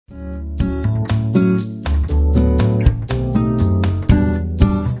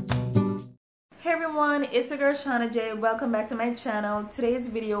it's your girl Shauna J. Welcome back to my channel. Today's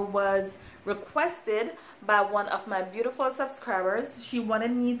video was requested by one of my beautiful subscribers. She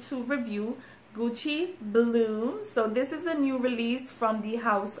wanted me to review Gucci Bloom. So this is a new release from the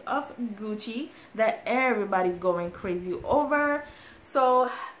house of Gucci that everybody's going crazy over. So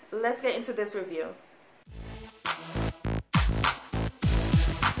let's get into this review.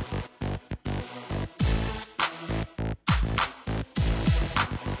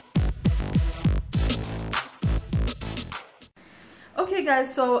 Okay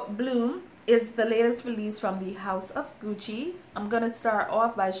guys, so Bloom is the latest release from the house of Gucci. I'm gonna start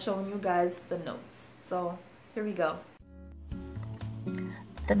off by showing you guys the notes. So here we go.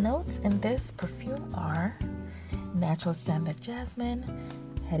 The notes in this perfume are natural sandalwood jasmine,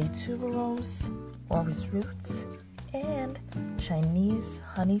 heady tuberose, orris roots, and Chinese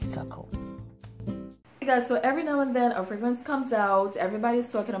honeysuckle. Hey guys, so every now and then a fragrance comes out, everybody's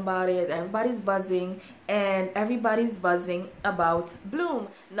talking about it, everybody's buzzing, and everybody's buzzing about Bloom.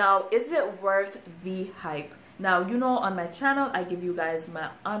 Now, is it worth the hype? Now, you know, on my channel I give you guys my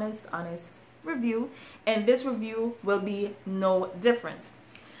honest review, and this review will be no different.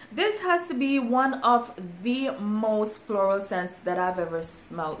 This has to be one of the most floral scents that I've ever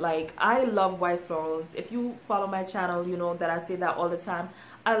smelled. Like, I love white florals. If you follow my channel, you know that I say that all the time.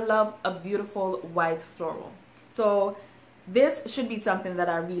 I love a beautiful white floral. So this should be something that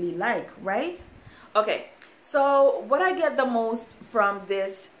I really like, right? Okay, so what I get the most from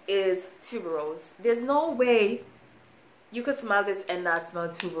this is tuberose. There's no way you could smell this and not smell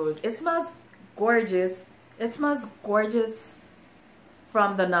tuberose. It smells gorgeous. It smells gorgeous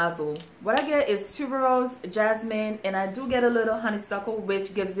from the nozzle. What I get is tuberose, jasmine, and I do get a little honeysuckle,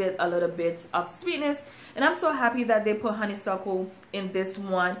 which gives it a little bit of sweetness. And I'm so happy that they put honeysuckle in this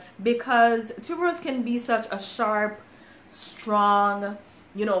one, because tuberose can be such a sharp, strong,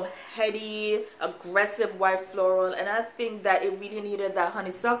 you know, heady, aggressive white floral, and I think that it really needed that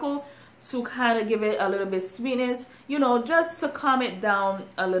honeysuckle to kind of give it a little bit sweetness, you know, just to calm it down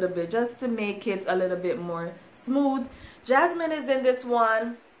a little bit, just to make it a little bit more smooth. Jasmine is in this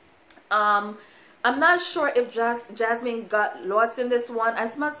one. I'm not sure if jasmine got lost in this one. I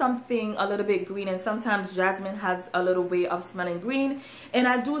smell something a little bit green, and sometimes jasmine has a little way of smelling green, and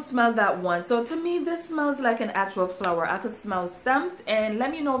I do smell that one. So to me, this smells like an actual flower. I could smell stems, and let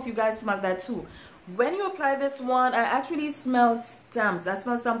me know if you guys smell that too. When you apply this one, I actually smell stems. I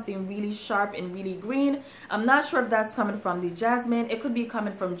smell something really sharp and really green. I'm not sure if that's coming from the jasmine. It could be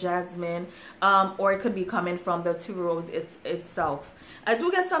coming from jasmine, or it could be coming from the tuberose itself. I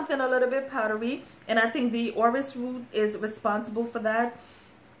do get something a little bit powdery, and I think the orris root is responsible for that.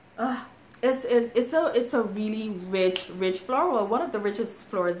 It's a really rich floral, one of the richest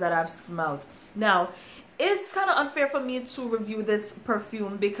florals that I've smelled. Now, it's kind of unfair for me to review this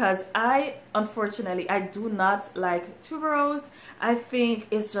perfume because unfortunately I do not like tuberose. I think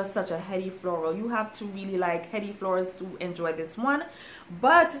it's just such a heady floral. You have to really like heady florals to enjoy this one.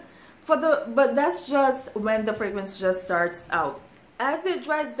 But that's just when the fragrance just starts out. As it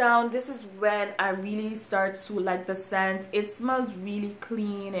dries down, this is when I really start to like the scent. It smells really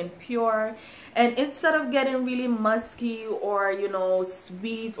clean and pure, and instead of getting really musky or, you know,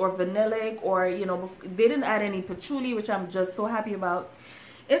 sweet or vanillic, or, you know, they didn't add any patchouli, which I'm just so happy about.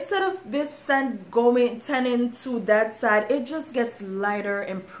 Instead of this scent tending to that side, it just gets lighter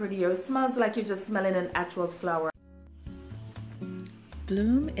and prettier. It smells like you're just smelling an actual flower.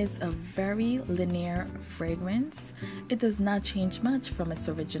 Bloom is a very linear fragrance. It does not change much from its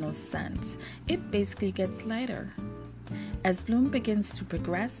original scent. It basically gets lighter. As Bloom begins to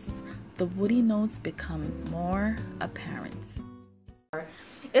progress, the woody notes become more apparent.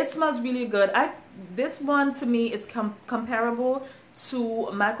 It smells really good. This one to me is comparable to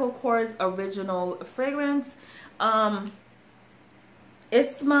Michael Kors' original fragrance.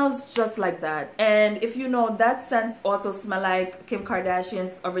 It smells just like that. And if you know, that scent also smells like Kim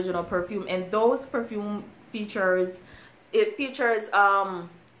Kardashian's original perfume, and those perfume features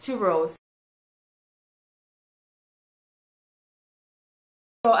tuberose.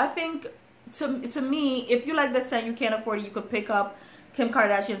 So I think to me, if you like the scent, you can't afford it, you could pick up Kim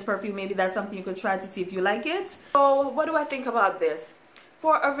Kardashian's perfume. Maybe that's something you could try to see if you like it. So what do I think about this?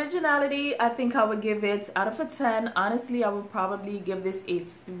 For originality, I think I would give it out of a 10. Honestly, I would probably give this a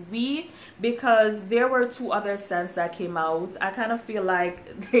 3 because there were 2 other scents that came out. I kind of feel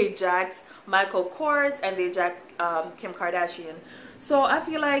like they jacked Michael Kors and they jacked Kim Kardashian. So I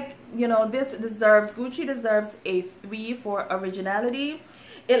feel like, you know, Gucci deserves a 3 for originality.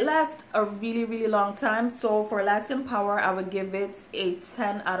 It lasts a really long time. So for lasting power, I would give it a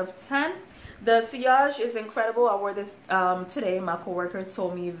 10 out of 10. The sillage is incredible. I wore this today. My coworker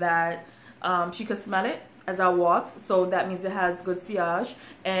told me that she could smell it as I walked, so that means it has good sillage.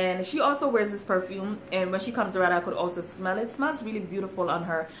 And she also wears this perfume, and when she comes around I could also smell it. It smells really beautiful on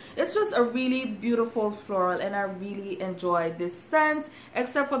her. It's just a really beautiful floral, and I really enjoy this scent,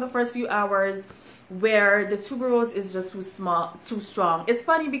 except for the first few hours where the tuberose is just too strong. It's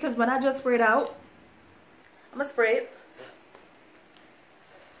funny because when I just spray it out, I'm gonna spray it.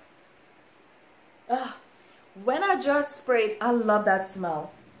 When I just sprayed, I love that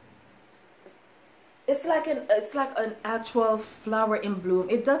smell. It's like an actual flower in bloom.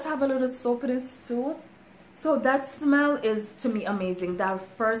 It does have a little soapiness too. So that smell is, to me, amazing. That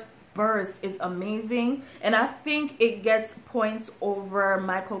first burst is amazing, and I think it gets points over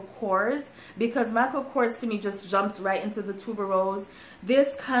Michael Kors, because Michael Kors to me just jumps right into the tuberose.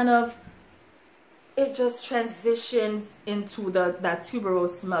 This kind of, it just transitions into that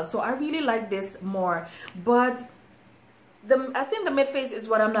tuberose smell. So I really like this more. But I think the mid-face is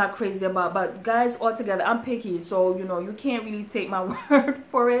what I'm not crazy about. But guys, altogether, I'm picky, so you know, you can't really take my word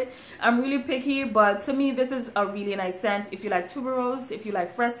for it. I'm really picky, but to me this is a really nice scent. If you like tuberose, if you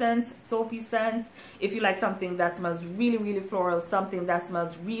like fresh scents, soapy scents, if you like something that smells really, really floral, something that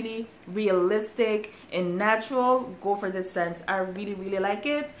smells really realistic and natural, go for this scent. I really, really like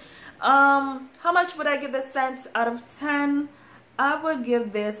it. How much would I give this scent out of 10? I would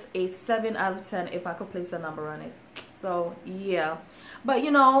give this a 7 out of 10 if I could place a number on it. So yeah, but you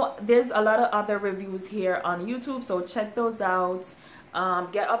know, there's a lot of other reviews here on YouTube, so check those out.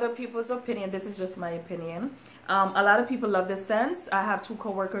 Get other people's opinion. This is just my opinion. A lot of people love this scent. I have 2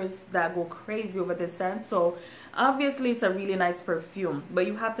 coworkers that go crazy over this scent. So obviously it's a really nice perfume, but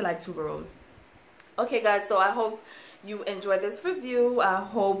you have to like tuberose. Okay guys, so I hope you enjoyed this review. I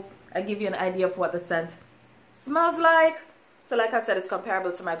hope I give you an idea of what the scent smells like. So like I said, it's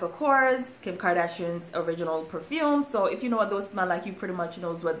comparable to Michael Kors, Kim Kardashian's original perfume. So if you know what those smell like, you pretty much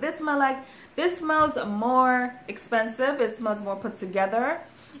knows what this smell like. This smells more expensive. It smells more put together.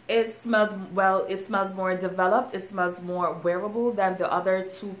 It smells, well, it smells more developed. It smells more wearable than the other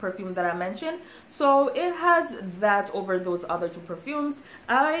 2 perfumes that I mentioned. So it has that over those other 2 perfumes.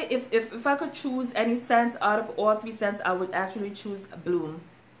 If I could choose any scent out of all 3 scents, I would actually choose Bloom.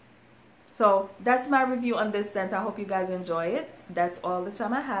 So that's my review on this scent. I hope you guys enjoy it. That's all the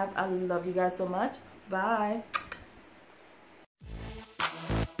time I have. I love you guys so much. Bye.